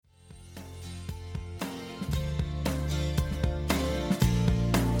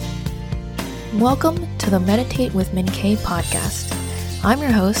Welcome to the Meditate with Min K podcast. I'm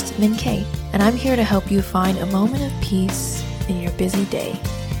your host, Min K, and I'm here to help you find a moment of peace in your busy day.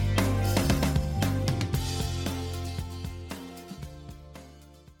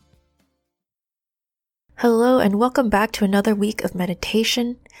 Hello, and welcome back to another week of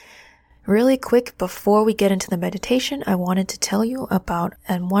meditation. Really quick, before we get into the meditation, I wanted to tell you about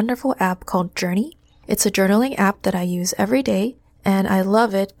a wonderful app called Journey. It's a journaling app that I use every day, and I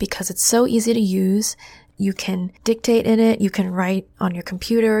love it because it's so easy to use. You can dictate in it, you can write on your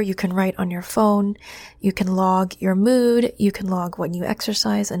computer, you can write on your phone, you can log your mood, you can log when you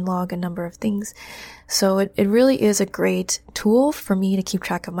exercise and log a number of things. So it really is a great tool for me to keep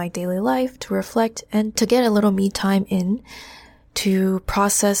track of my daily life, to reflect, and to get a little me time in to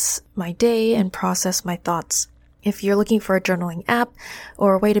process my day and process my thoughts. If you're looking for a journaling app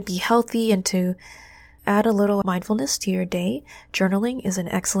or a way to be healthy and to add a little mindfulness to your day, journaling is an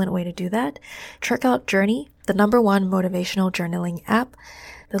excellent way to do that. Check out Journey, the #1 motivational journaling app.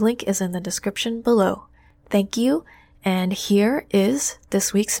 The link is in the description below. Thank you, and here is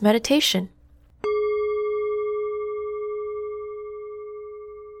this week's meditation.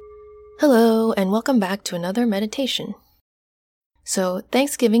 Hello, and welcome back to another meditation. So,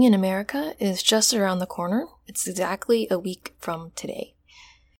 Thanksgiving in America is just around the corner. It's exactly a week from today.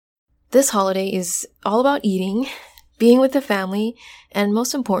 This holiday is all about eating, being with the family, and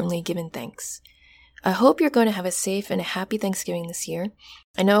most importantly, giving thanks. I hope you're going to have a safe and a happy Thanksgiving this year.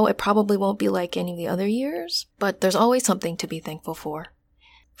 I know it probably won't be like any of the other years, but there's always something to be thankful for.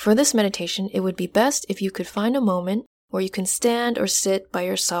 For this meditation, it would be best if you could find a moment where you can stand or sit by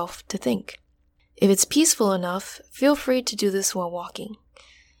yourself to think. If it's peaceful enough, feel free to do this while walking.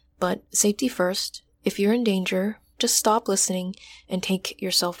 But safety first. If you're in danger, just stop listening and take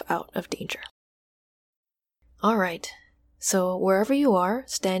yourself out of danger. Alright, so wherever you are,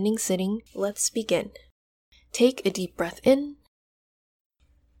 standing, sitting, let's begin. Take a deep breath in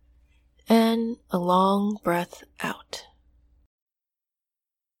and a long breath out.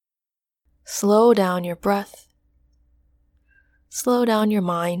 Slow down your breath. Slow down your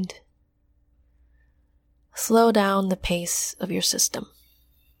mind. Slow down the pace of your system.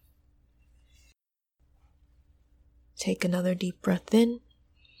 Take another deep breath in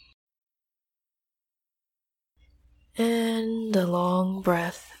and a long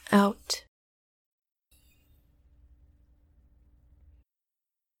breath out.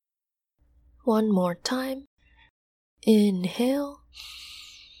 One more time. Inhale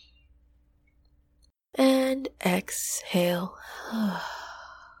and exhale.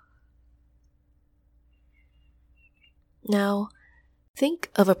 Now,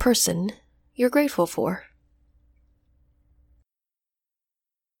 think of a person you're grateful for.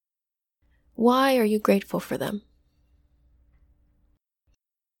 Why are you grateful for them?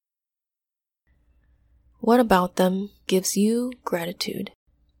 What about them gives you gratitude?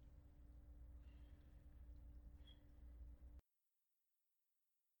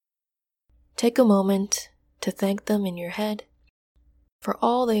 Take a moment to thank them in your head for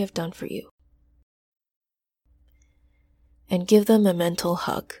all they have done for you. And give them a mental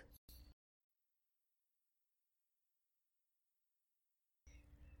hug.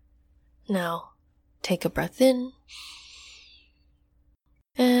 Now, take a breath in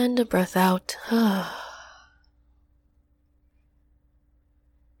and a breath out.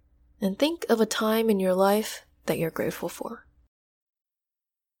 And think of a time in your life that you're grateful for.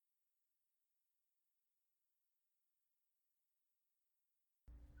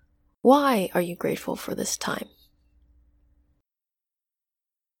 Why are you grateful for this time?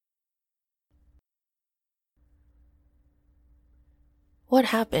 What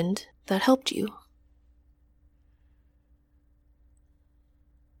happened that helped you?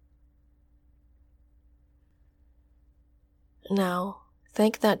 Now,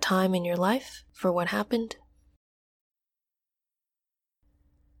 thank that time in your life for what happened.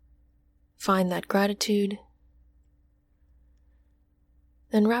 Find that gratitude.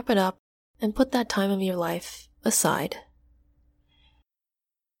 Then wrap it up and put that time of your life aside.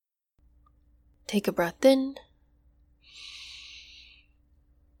 Take a breath in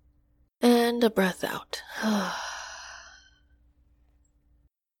and a breath out.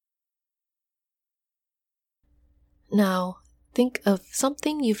 Now, think of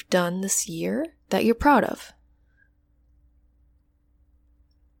something you've done this year that you're proud of.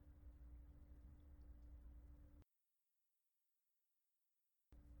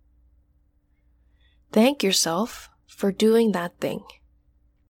 Thank yourself for doing that thing.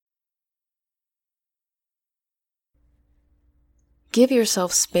 Give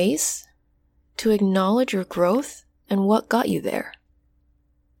yourself space to acknowledge your growth and what got you there.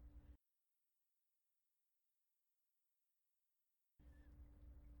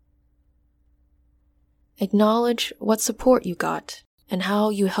 Acknowledge what support you got and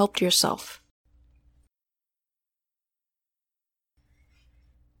how you helped yourself.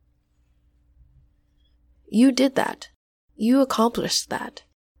 You did that. You accomplished that.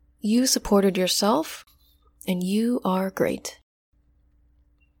 You supported yourself, and you are great.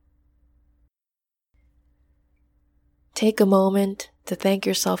 Take a moment to thank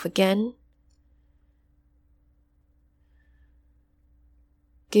yourself again.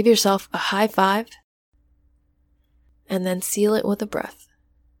 Give yourself a high five, and then seal it with a breath.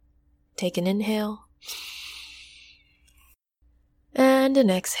 Take an inhale, and an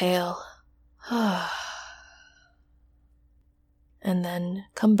exhale. And then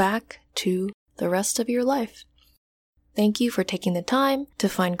come back to the rest of your life. Thank you for taking the time to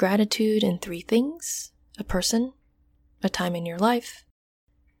find gratitude in 3 things: a person, a time in your life,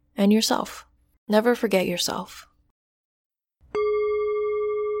 and yourself. Never forget yourself.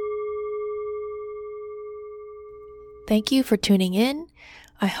 Thank you for tuning in.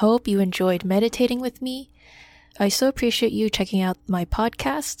 I hope you enjoyed meditating with me. I so appreciate you checking out my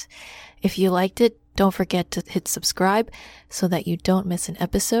podcast. If you liked it, don't forget to hit subscribe so that you don't miss an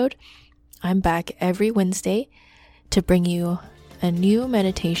episode. I'm back every Wednesday to bring you a new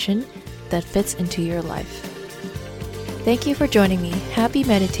meditation that fits into your life. Thank you for joining me. Happy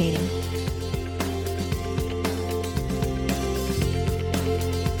meditating.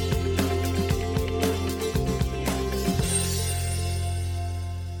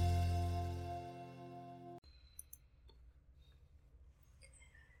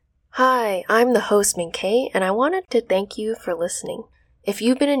 Hi, I'm the host Min Kay, and I wanted to thank you for listening. If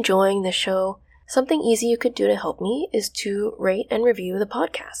you've been enjoying the show, something easy you could do to help me is to rate and review the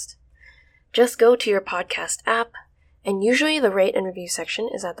podcast. Just go to your podcast app, and usually the rate and review section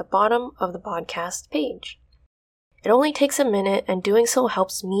is at the bottom of the podcast page. It only takes a minute, and doing so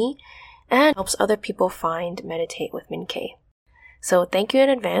helps me and helps other people find Meditate with Min Kay. So thank you in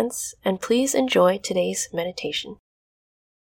advance, and please enjoy today's meditation.